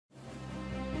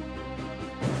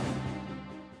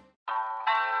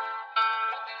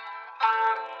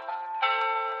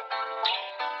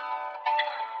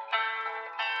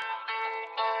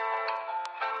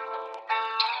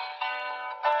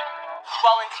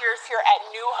volunteers here at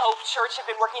New Hope Church have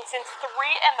been working since 3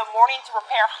 in the morning to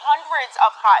prepare hundreds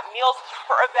of hot meals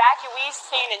for evacuees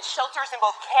staying in shelters in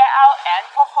both Ke'au and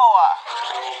Pahoa.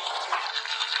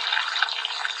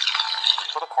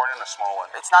 Put a corn in a small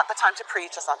one. It's not the time to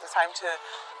preach. It's not the time to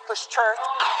push church.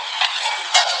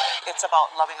 It's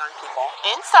about loving on people.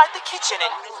 Inside the kitchen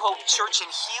at New Hope Church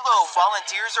in Hilo,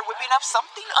 volunteers are whipping up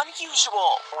something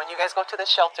unusual. When you guys go to the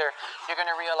shelter, you're going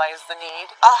to realize the need.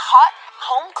 A hot,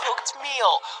 home-cooked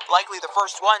meal. Likely the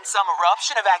first one some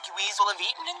eruption evacuees will have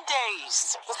eaten in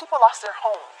days. Those people lost their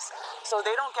homes, so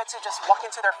they don't get to just walk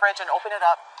into their fridge and open it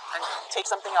up and take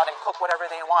something out and cook whatever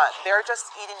they want. They're just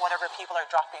eating whatever people are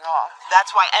dropping off. That's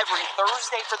why every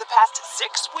Thursday for the past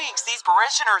 6 weeks, these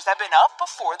parishioners have been up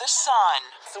before the sun.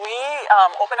 So we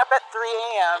open up at 3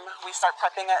 a.m. We start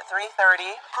prepping at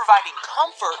 3:30. Providing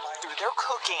comfort through their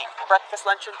cooking. Breakfast,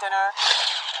 lunch, and dinner.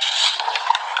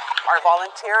 Our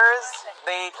volunteers,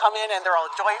 they come in and they're all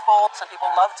joyful. Some people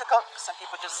love to cook. Some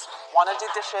people just want to do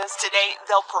dishes. Today,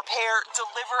 they'll prepare,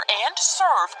 deliver, and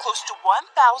serve close to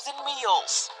 1,000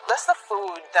 meals. Bless the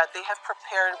food that they have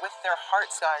prepared with their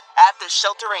hearts, God. At the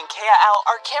shelter in Ke'au,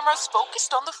 our cameras focused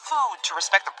on the food to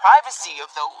respect the privacy of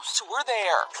those who were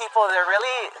there. People, they're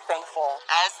really thankful.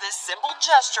 As this simple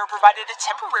gesture provided a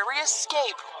temporary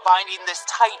escape, binding this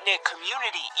tight-knit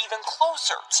community even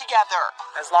closer together.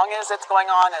 As long as it's going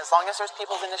on, as long as there's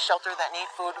people in the shelter that need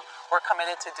food, we're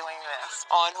committed to doing this.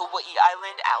 On Hawaii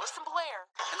Island, Allison Blair.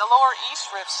 In the lower East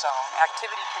Rift Zone,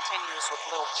 activity continues with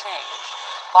little change.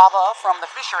 Lava from the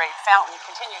Fisher 8 fountain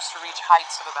continues to reach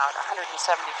heights of about 175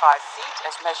 feet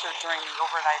as measured during the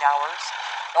overnight hours.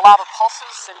 The lava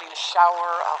pulses, sending a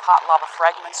shower of hot lava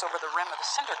fragments over the rim of the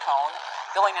cinder cone,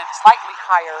 building it slightly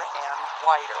higher and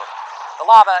wider. The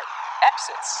lava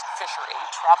exits Fisher 8,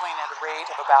 traveling at a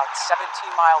rate of about 17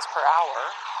 miles per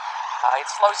hour. It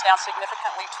slows down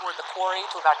significantly toward the quarry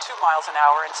to about 2 miles an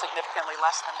hour and significantly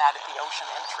less than that at the ocean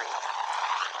entry.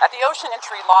 At the ocean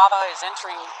entry, lava is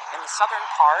entering in the southern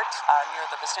part near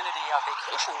the vicinity of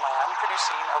vacation land,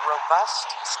 producing a robust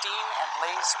steam and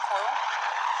laze plume.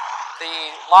 The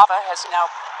lava has now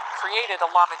created a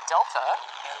lava delta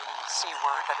in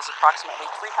seaward that is approximately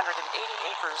 380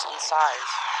 acres in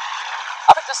size.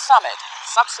 Up at the summit,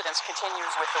 subsidence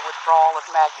continues with the withdrawal of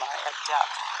magma at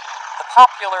depth. The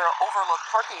popular overlook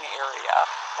parking area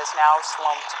has now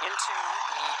slumped into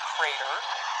the crater.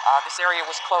 This area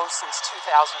was closed since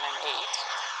 2008.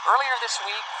 Earlier this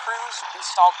week, crews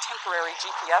installed temporary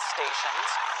GPS stations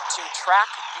to track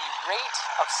the rate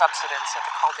of subsidence at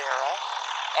the caldera.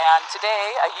 And today,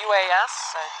 a UAS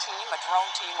a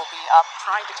drone team, will be up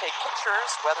trying to take pictures,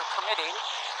 weather permitting,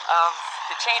 of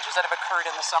the changes that have occurred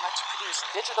in the summit to produce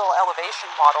digital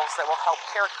elevation models that will help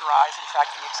characterize and track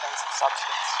the extent of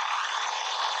subsidence.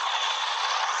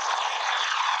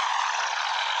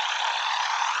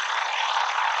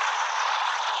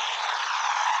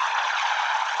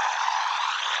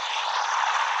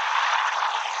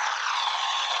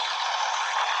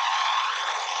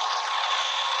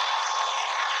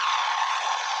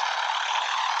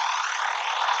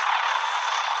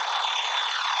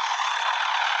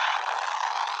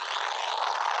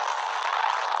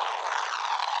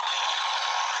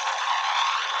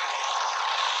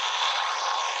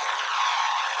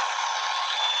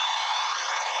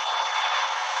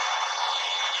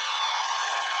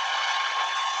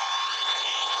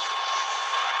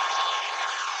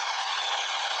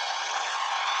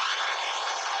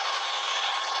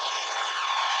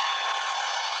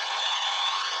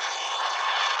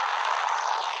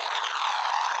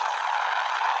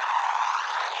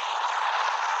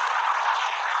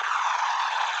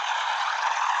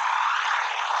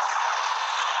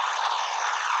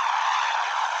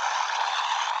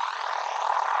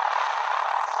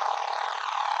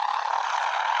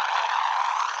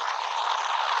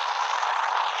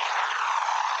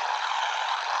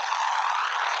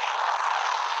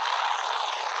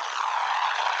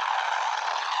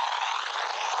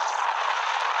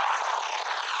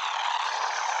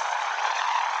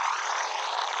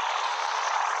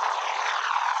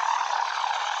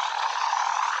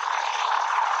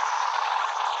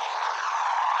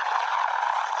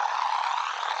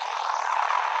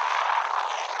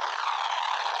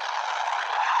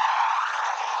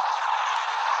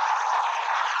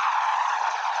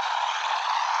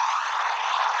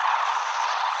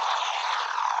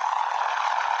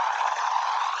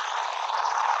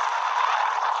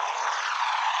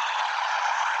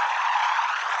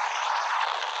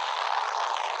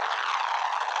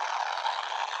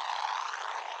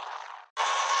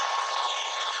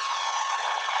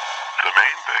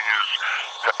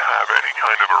 To have any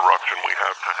kind of eruption, we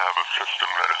have to have a system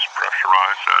that is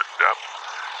pressurized at depth,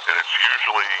 and it's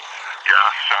usually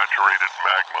gas-saturated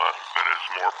magma that is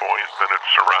more buoyant than its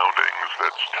surroundings,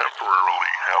 that's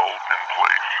temporarily held in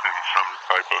place in some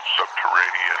type of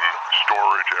subterranean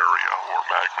storage area or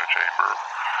magma chamber.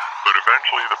 But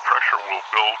eventually the pressure will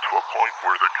build to a point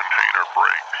where the container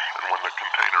breaks, and when the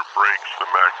container breaks, the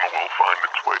magma will find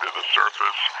its way to the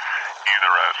surface,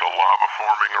 either as a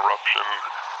lava-forming eruption,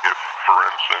 if, for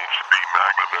instance, the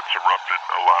magma that's erupted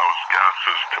allows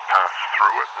gases to pass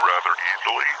through it rather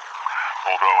easily.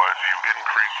 Although as you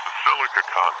increase the silica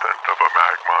content of a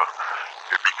magma,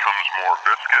 it becomes more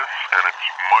viscous and it's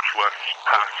much less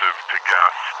passive to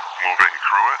gas moving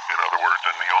through it. In other words,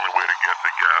 and the only way to get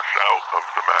the gas out of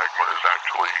the magma is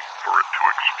actually for it to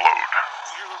explode.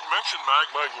 You mentioned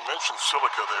magma, you mentioned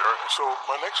silica there, so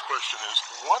my next question is,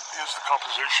 what is the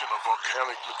composition of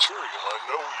volcanic material? I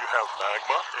know you have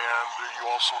magma, and you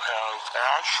also have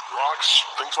ash, rocks,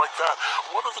 things like that.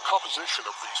 What are the composition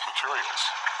of these materials?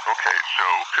 Okay, so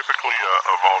typically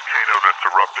a volcano that's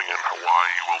erupting in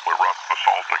Hawaii will erupt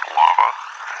basaltic lava,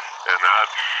 and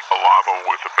that's a lava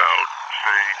with about,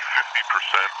 say,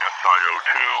 50%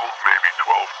 SiO2, maybe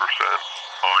 12%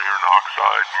 iron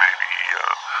oxide, maybe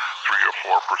 3 or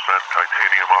 4%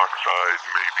 titanium oxide,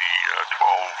 maybe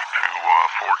 12 to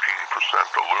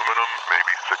 14% aluminum,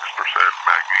 maybe 6%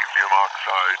 magnesium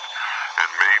oxide, and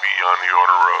maybe on the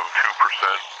order of 2%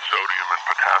 sodium and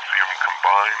potassium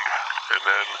combined. And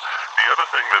then the other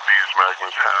thing that these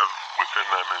magmas have within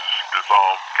them is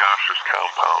dissolved gaseous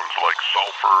compounds like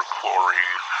sulfur,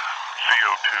 chlorine,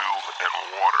 CO2, and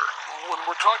water. When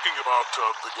we're talking about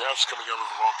the gas coming out of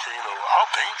the volcano, how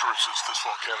dangerous is this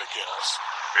volcanic gas?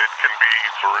 It can be,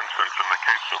 for instance, in the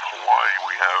case of Hawaii,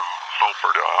 we have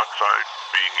sulfur dioxide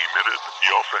being emitted.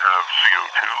 You also have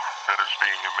CO2 that is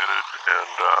being emitted,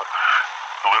 and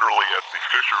literally at the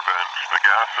fissure vents, the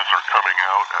gases are coming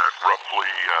out at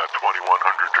roughly 2100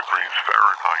 degrees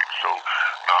Fahrenheit. So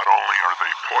not only are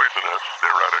they poisonous,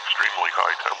 they're at extremely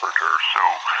high temperature. So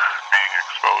being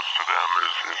exposed to them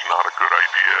is not a good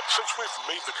idea. Since we've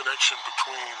made the connection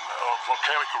between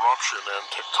volcanic eruption and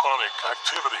tectonic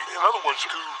activity, in other words,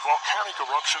 do volcanic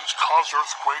eruptions cause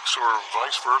earthquakes or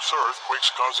vice versa,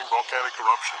 earthquakes causing volcanic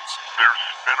eruptions? There's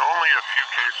been only a few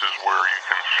cases where you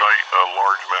can cite a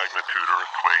large magnitude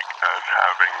earthquake as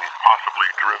having possibly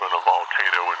driven a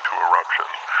volcano into eruption.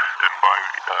 And by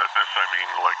this I mean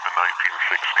like the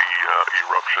 1960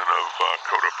 eruption of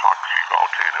Cotopaxi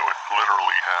volcano. It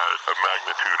literally had a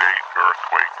magnitude 8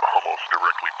 earthquake almost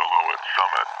directly below its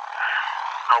summit.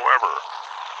 However,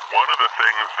 one of the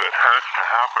things that has to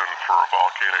happen for a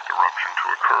volcanic eruption to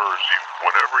occur is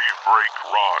whenever you break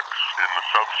rocks in the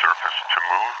subsurface to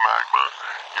move magma,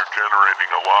 you're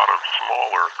generating a lot of small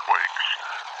earthquakes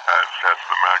as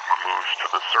the magma moves to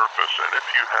the surface. And if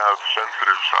you have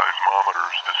sensitive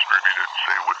seismometers distributed,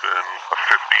 say, within a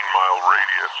 15-mile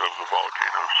radius of the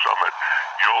volcano's summit,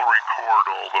 you'll record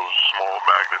all those small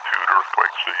magnitude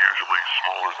earthquakes. They're usually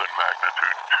smaller than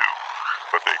magnitude 2.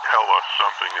 But they tell us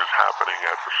something is happening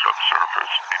at the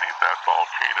subsurface beneath that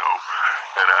volcano,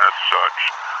 and as such,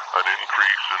 an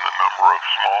increase in the number of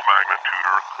small magnitude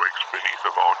earthquakes beneath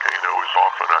a volcano is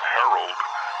often a herald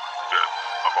that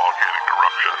a volcanic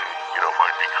eruption,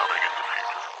 might be coming in the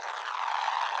future.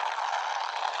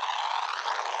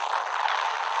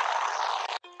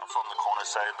 I'm from the Kona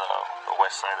side, the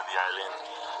west side of the island.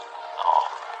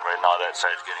 Right now that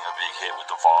side's getting a big hit with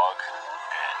the fog,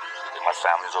 and my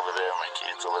family's over there, my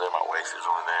kids over there, my wife is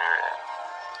over there, and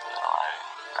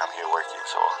I'm here working,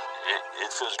 so it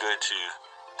feels good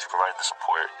to provide the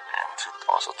support and to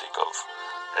also think of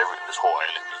this whole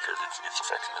island, because it's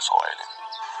affecting this whole island.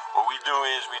 What we do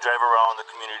is we drive around the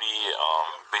community,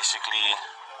 basically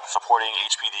supporting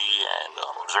HPD and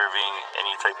observing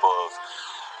any type of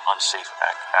unsafe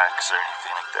acts or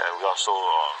anything like that. We also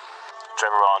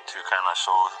drive around to kind of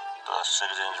show the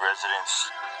citizens, residents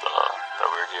that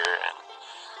we're here and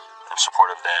in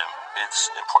support of them. It's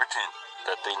important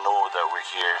that they know that we're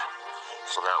here,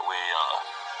 so that way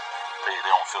they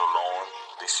don't feel alone.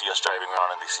 They see us driving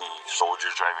around and they see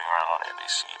soldiers driving around and they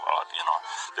see, they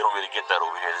don't really get that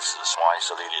over here. This is a small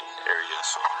isolated area,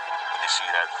 so when they see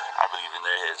that, I believe in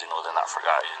their heads, they're not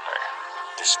forgotten or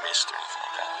dismissed or anything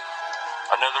like that.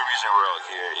 Another reason we're out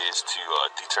here is to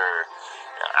deter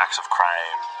acts of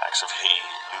crime, acts of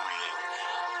hate, looting.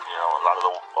 A lot of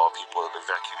the people, the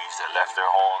evacuees that left their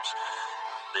homes,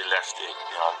 they left it,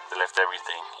 they left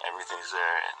everything. Everything's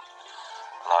there, and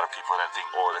a lot of people that think,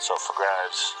 that's up for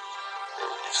grabs,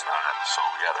 it's not. So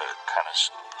we gotta kind of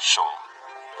show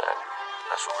that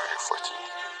that's what we're here for too.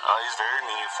 It's very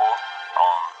meaningful,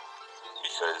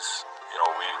 because,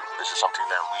 this is something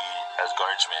that we, as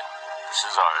guardsmen, this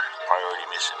is our priority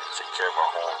mission, to take care of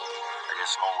our home. I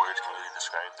guess no words can really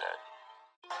describe that.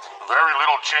 Very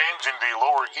little change in the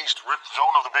lower east rift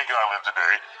zone of the Big Island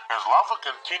today, as lava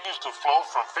continues to flow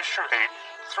from Fissure 8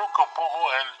 through Kapoho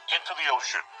and into the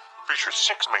ocean. Fissure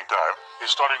 6, meantime,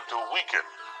 is starting to weaken.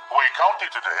 Hawaii County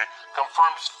today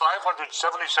confirms 577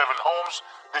 homes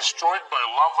destroyed by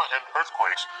lava and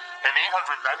earthquakes, and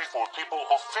 894 people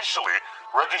officially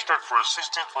registered for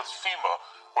assistance with FEMA,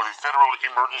 or the Federal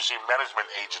Emergency Management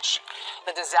Agency.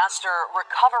 The Disaster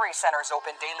Recovery Centers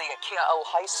open daily at Kia'au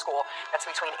High School. That's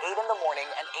between 8 in the morning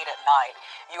and 8 at night.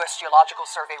 U.S. Geological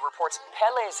Survey reports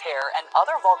Pele's hair and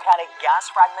other volcanic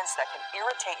gas fragments that can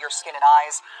irritate your skin and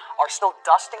eyes are still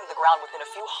dusting the ground within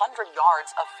a few hundred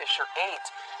yards of Fissure 8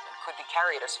 and could be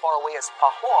carried as far away as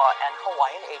Pahoa and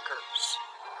Hawaiian Acres.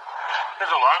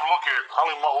 Here's a live look at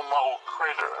Halemaumau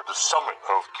crater at the summit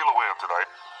of Kilauea tonight.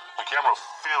 The camera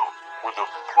filled with a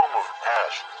plume of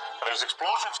ash. And as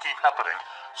explosions keep happening,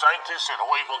 scientists at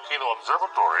Hawaii Volcano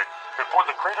Observatory report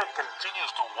the crater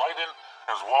continues to widen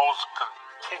as walls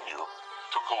continue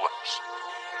to collapse.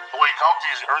 Hawaii County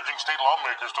is urging state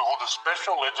lawmakers to hold a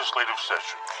special legislative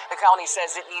session. The county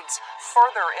says it needs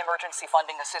further emergency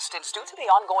funding assistance due to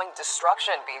the ongoing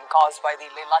destruction being caused by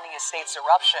the Leilani Estates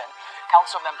eruption.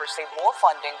 Council members say more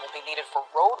funding will be needed for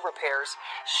road repairs,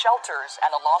 shelters,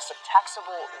 and a loss of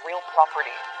taxable real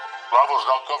property. Lava has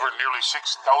now covered nearly 6,000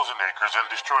 acres and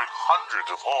destroyed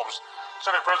hundreds of homes.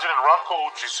 Senate President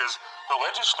Rocco Uchi says the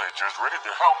legislature is ready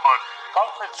to help, but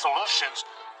concrete solutions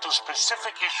to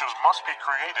specific issues must be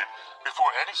created before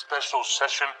any special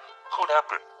session could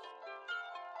happen.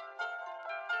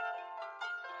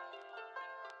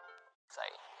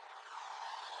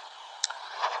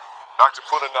 Back to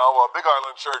Puna now. Big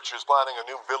Island Church is planning a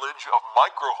new village of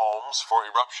micro-homes for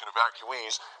eruption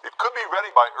evacuees. It could be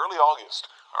ready by early August.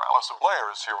 Our Allison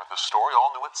Blair is here with the story, all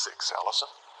new at 6. Allison?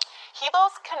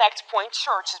 Hilo's Connect Point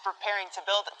Church is preparing to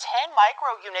build 10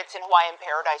 micro units in Hawaiian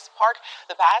Paradise Park.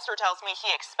 The pastor tells me he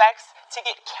expects to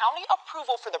get county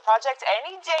approval for the project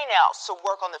any day now, so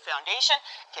work on the foundation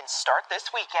can start this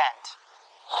weekend.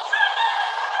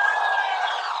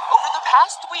 Over the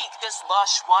past week, this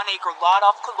lush 1-acre lot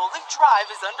off Kalolic Drive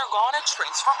has undergone a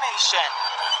transformation.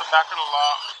 The back of the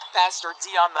lot. Pastor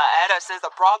Dion Maeda says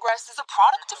the progress is a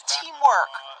product of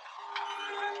teamwork.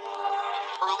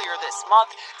 Earlier this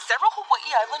month, several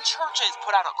Hawaii Island churches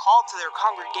put out a call to their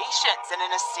congregations and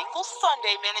in a single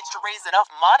Sunday managed to raise enough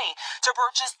money to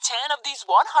purchase 10 of these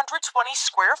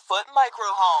 120-square-foot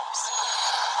micro-homes.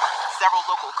 Several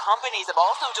local companies have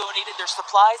also donated their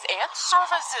supplies and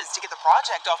services to get the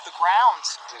project off the ground.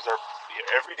 These are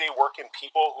everyday working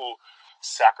people who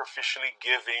sacrificially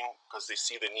giving because they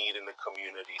see the need in the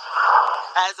community.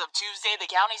 As of Tuesday, the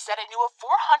county said it knew of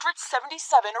 477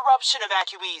 eruption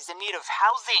evacuees in need of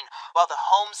housing. While the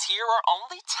homes here are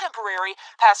only temporary,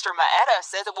 Pastor Maeda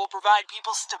says it will provide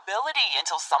people stability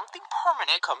until something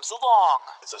permanent comes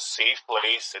along. It's a safe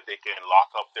place that they can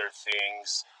lock up their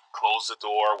things, close the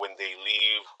door when they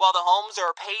leave. While the homes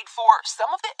are paid for,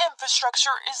 some of the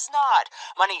infrastructure is not.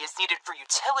 Money is needed for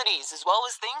utilities, as well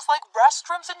as things like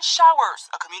restrooms and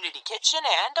showers, a community kitchen,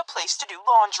 and a place to do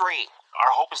laundry.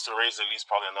 Our hope is to raise at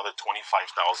least probably another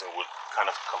 $25,000 would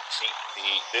kind of complete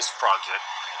this project.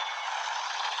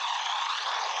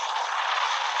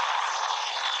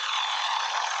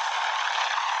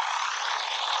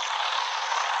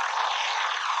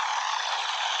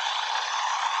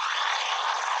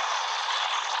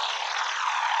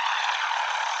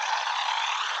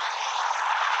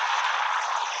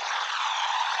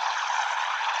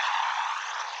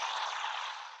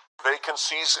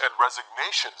 Vacancies and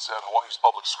resignations at Hawaii's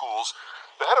public schools.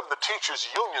 The head of the teachers'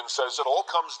 union says it all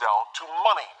comes down to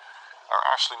money. Our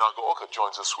Ashley Nagaoka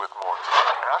joins us with more.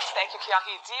 Ash? Thank you,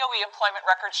 Kiaki. DOE employment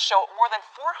records show more than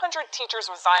 400 teachers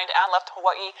resigned and left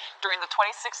Hawaii during the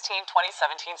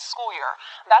 2016-2017 school year.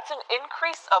 That's an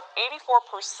increase of 84%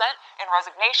 in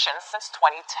resignations since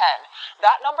 2010.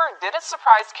 That number didn't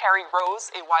surprise Carrie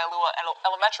Rose, a Waialua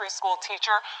elementary school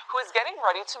teacher who is getting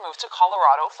ready to move to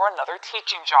Colorado for another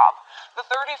teaching job. The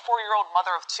 34-year-old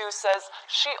mother of two says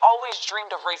she always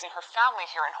dreamed of raising her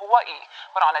family here in Hawaii,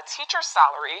 but on a teacher's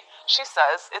salary, she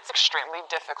says it's extremely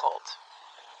difficult.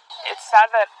 It's sad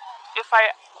that if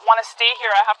I want to stay here,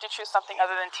 I have to choose something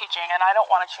other than teaching, and I don't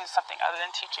want to choose something other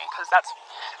than teaching because that's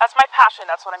my passion.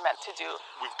 That's what I'm meant to do.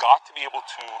 We've got to be able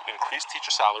to increase teacher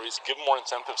salaries, give more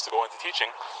incentives to go into teaching.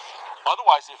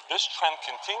 Otherwise, if this trend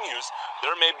continues,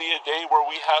 there may be a day where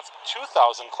we have 2,000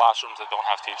 classrooms that don't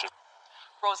have teachers.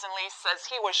 Rosenlee says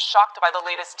he was shocked by the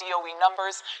latest DOE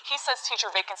numbers. He says teacher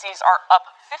vacancies are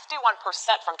up 51%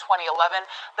 from 2011.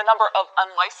 The number of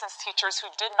unlicensed teachers who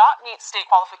did not meet state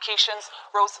qualifications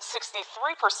rose 63%,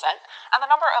 and the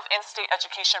number of in-state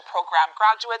education program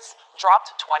graduates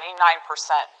dropped 29%.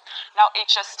 Now,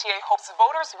 HSTA hopes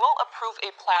voters will approve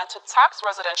a plan to tax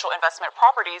residential investment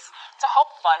properties to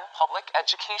help fund public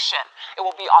education. It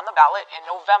will be on the ballot in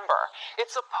November.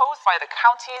 It's opposed by the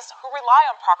counties who rely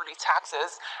on property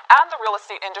taxes and the real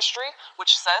estate industry,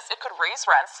 which says it could raise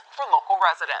rents for local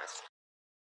residents.